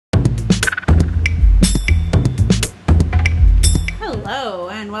Hello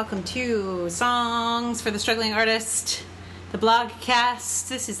and welcome to Songs for the Struggling Artist, the blogcast.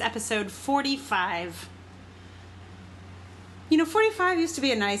 This is episode 45. 45 used to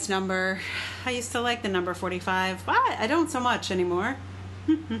be a nice number. I used to like the number 45, but I don't so much anymore.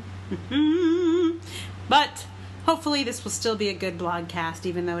 But hopefully this will still be a good blogcast,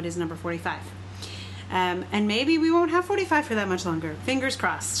 even though it is number 45. And maybe we won't have 45 for that much longer. Fingers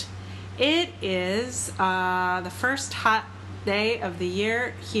crossed. It is the first hot day of the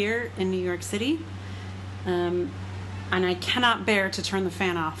year here in New York City, and I cannot bear to turn the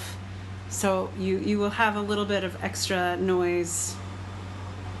fan off. So you will have a little bit of extra noise,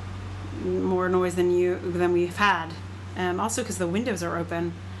 more noise than we've had. Also because the windows are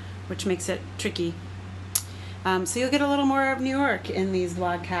open, which makes it tricky. So you'll get a little more of New York in these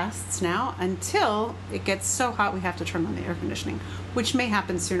vlogcasts now until it gets so hot we have to turn on the air conditioning, which may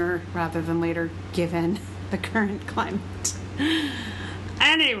happen sooner rather than later given the current climate.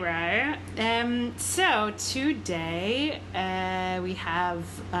 Anyway, so today we have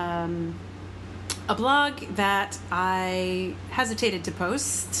a blog that I hesitated to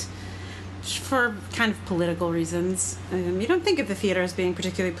post for kind of political reasons. You don't think of the theater as being a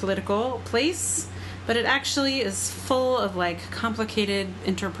particularly political place, but it actually is full of complicated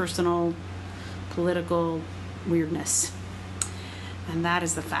interpersonal political weirdness. And that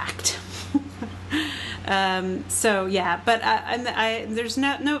is the fact. So yeah, but there's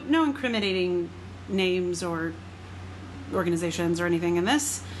no incriminating names or organizations or anything in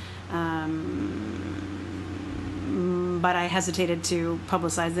this. But I hesitated to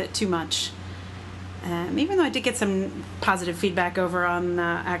publicize it too much. Even though I did get some positive feedback over on the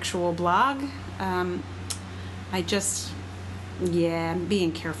actual blog, I'm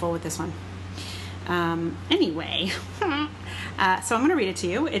being careful with this one. Anyway, so I'm going to read it to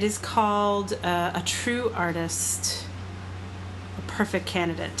you. It is called A True Artist, A Perfect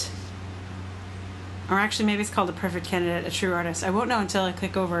Candidate. Or actually, maybe it's called A Perfect Candidate, A True Artist. I won't know until I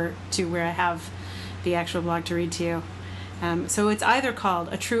click over to where I have the actual blog to read to you. So it's either called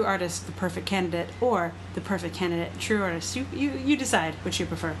A True Artist, The Perfect Candidate, or The Perfect Candidate, True Artist. You decide which you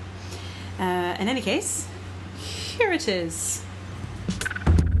prefer. In any case, here it is.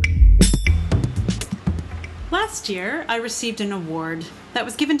 Last year, I received an award that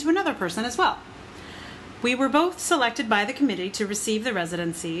was given to another person as well. We were both selected by the committee to receive the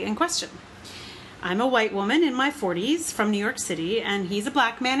residency in question. I'm a white woman in my 40s from New York City, and he's a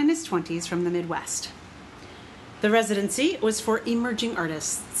black man in his 20s from the Midwest. The residency was for emerging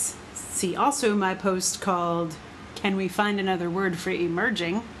artists. See also my post called, "Can we find another word for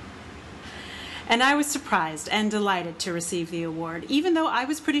emerging?" And I was surprised and delighted to receive the award, even though I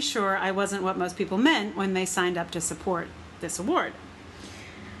was pretty sure I wasn't what most people meant when they signed up to support this award.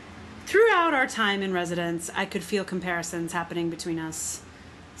 Throughout our time in residence, I could feel comparisons happening between us,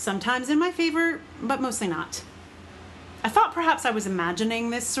 sometimes in my favor, but mostly not. I thought perhaps I was imagining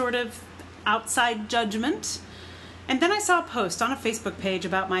this sort of outside judgment, and then I saw a post on a Facebook page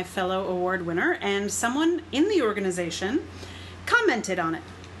about my fellow award winner, and someone in the organization commented on it,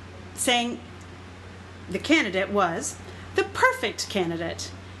 saying the candidate was the perfect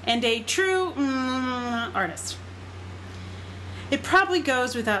candidate and a true artist. It probably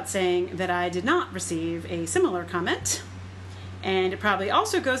goes without saying that I did not receive a similar comment, and it probably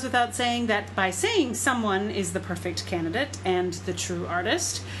also goes without saying that by saying someone is the perfect candidate and the true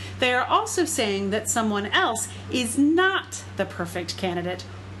artist, they are also saying that someone else is not the perfect candidate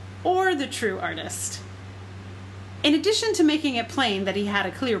or the true artist. In addition to making it plain that he had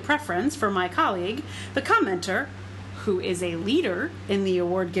a clear preference for my colleague, the commenter, who is a leader in the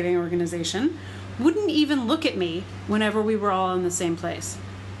award-giving organization, wouldn't even look at me whenever we were all in the same place.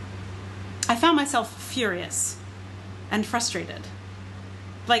 I found myself furious and frustrated.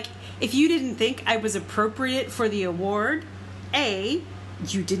 If you didn't think I was appropriate for the award, A,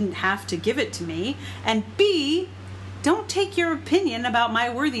 you didn't have to give it to me, and B, don't take your opinion about my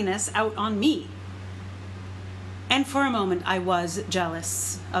worthiness out on me. And for a moment, I was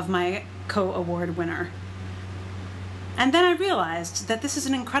jealous of my co-award winner. And then I realized that this is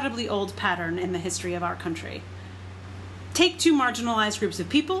an incredibly old pattern in the history of our country. Take two marginalized groups of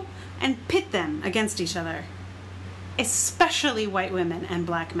people and pit them against each other, especially white women and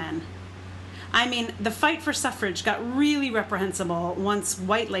black men. I mean, the fight for suffrage got really reprehensible once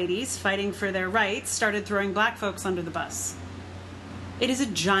white ladies fighting for their rights started throwing black folks under the bus. It is a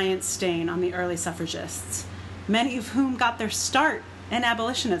giant stain on the early suffragists, many of whom got their start in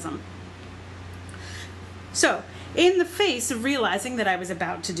abolitionism. So, in the face of realizing that I was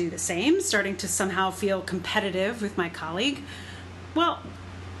about to do the same, starting to somehow feel competitive with my colleague, well,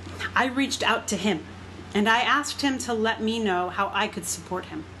 I reached out to him and I asked him to let me know how I could support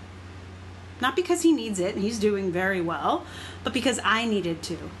him. Not because he needs it, and he's doing very well, but because I needed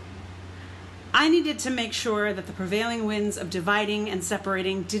to. I needed to make sure that the prevailing winds of dividing and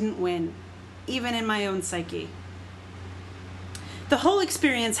separating didn't win, even in my own psyche. The whole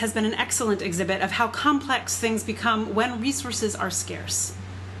experience has been an excellent exhibit of how complex things become when resources are scarce.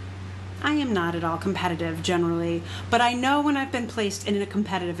 I am not at all competitive generally, but I know when I've been placed in a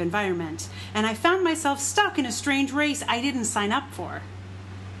competitive environment, and I found myself stuck in a strange race I didn't sign up for.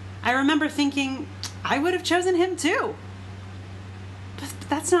 I remember thinking, I would have chosen him too. But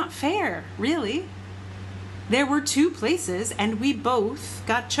that's not fair, really. There were 2 places, and we both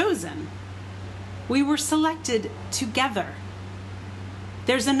got chosen. We were selected together.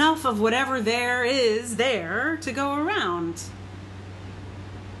 There's enough of whatever there is there to go around.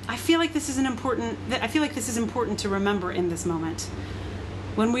 I feel like this is important to remember in this moment,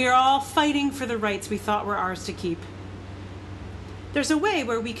 when we are all fighting for the rights we thought were ours to keep. There's a way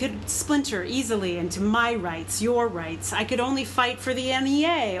where we could splinter easily into my rights, your rights. I could only fight for the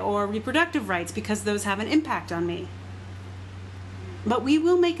NEA or reproductive rights because those have an impact on me. But we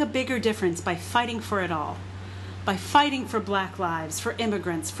will make a bigger difference by fighting for it all. By fighting for Black lives, for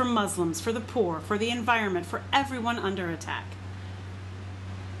immigrants, for Muslims, for the poor, for the environment, for everyone under attack.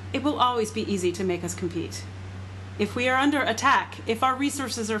 It will always be easy to make us compete. If we are under attack, if our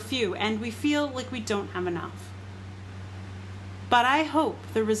resources are few, and we feel like we don't have enough. But I hope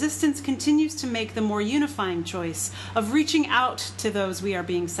the resistance continues to make the more unifying choice of reaching out to those we are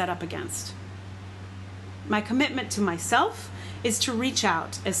being set up against. My commitment to myself is to reach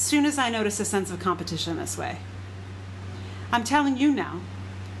out as soon as I notice a sense of competition this way. I'm telling you now,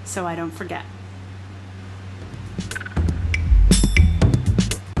 so I don't forget.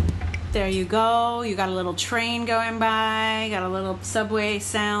 There you go. You got a little train going by, got a little subway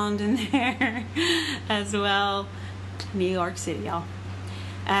sound in there as well. New York City, y'all.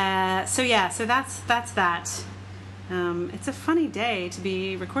 So that's that. It's a funny day to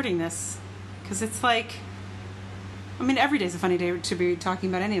be recording this, because it's like, I mean, every day's a funny day to be talking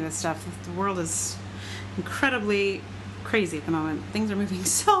about any of this stuff. The world is incredibly crazy at the moment. Things are moving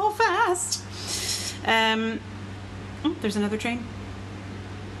so fast. Oh, there's another train.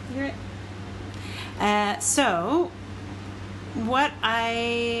 You hear it? So what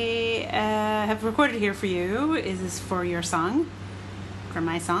I have recorded here for you is for your song, for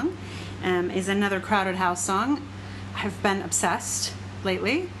my song, is another Crowded House song. I've been obsessed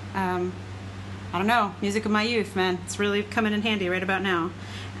lately. I don't know, music of my youth, man. It's really coming in handy right about now.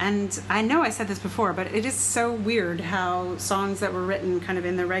 And I know I said this before, but it is so weird how songs that were written kind of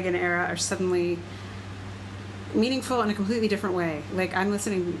in the Reagan era are suddenly meaningful in a completely different way. Like, I'm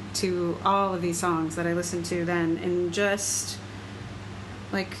listening to all of these songs that I listened to then, and just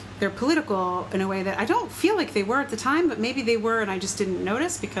like, they're political in a way that I don't feel like they were at the time, but maybe they were and I just didn't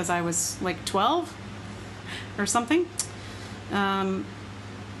notice because I was like 12 or something.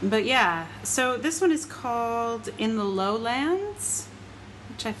 But yeah, so this one is called In the Lowlands,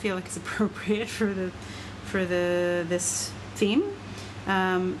 which I feel like is appropriate for this theme.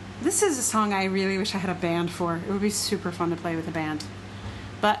 This is a song I really wish I had a band for. It would be super fun to play with a band.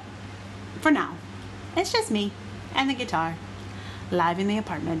 But for now, it's just me and the guitar, live in the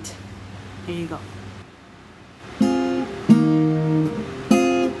apartment. Here you go.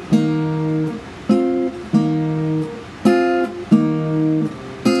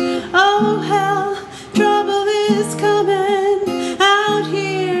 Oh hell, trouble is coming out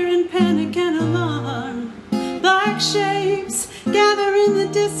here in panic and alarm. Black shapes gather in the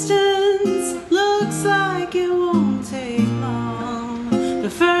distance, looks like it won't take long. The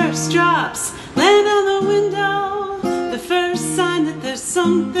first drops land on the window, the first sign that there's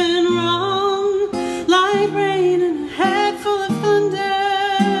something wrong. Light rain and a head full of thunder.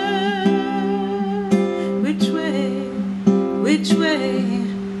 Which way, which way?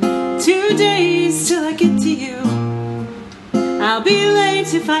 2 days till I get to you. I'll be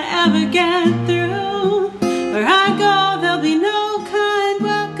late if I ever get through. Where I go, there'll be no kind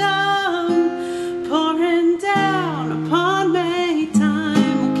welcome pouring down upon me.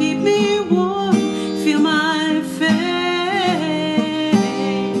 Time will keep me warm, feel my face.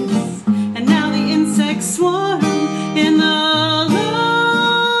 And now the insects swarm in the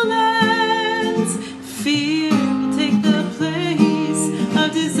lowlands. Fear will take the place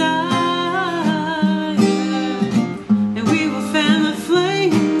of desire. And we will fan the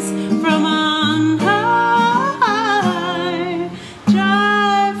flames from on high.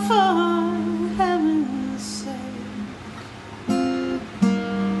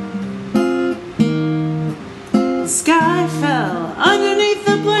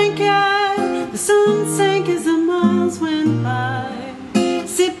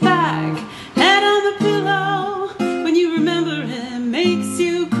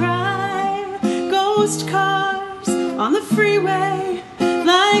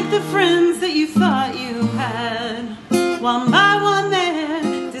 the friends that you thought you had. One by one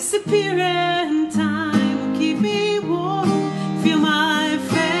they're disappearing. Time will keep me warm, feel my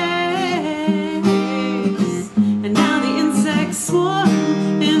face. And now the insects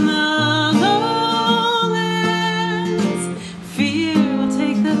swarm in the lowlands. Fear will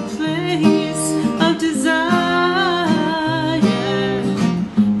take the place of desire,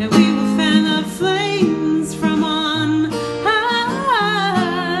 and we will fan the flames from on high.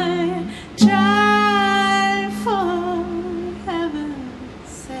 Try for heaven's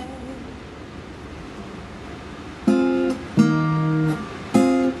sake.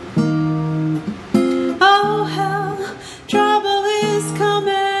 Oh hell, trouble is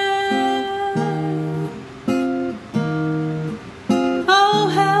coming. Oh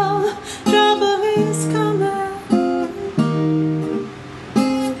hell, trouble is coming.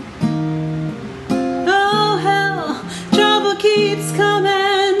 Oh hell, trouble keeps coming.